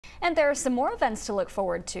And there are some more events to look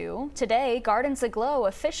forward to. Today, Gardens Aglow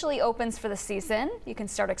officially opens for the season. You can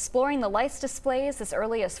start exploring the lights displays as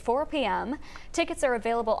early as 4 p.m. Tickets are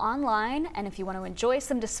available online, and if you want to enjoy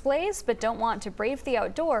some displays but don't want to brave the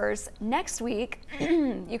outdoors, next week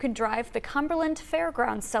you can drive the Cumberland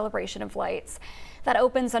Fairgrounds celebration of lights. That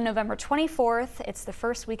opens on November 24th. It's the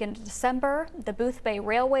first weekend of December. The Booth Bay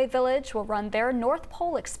Railway Village will run their North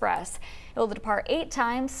Pole Express. It will depart 8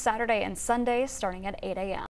 times Saturday and Sunday starting at 8 a.m.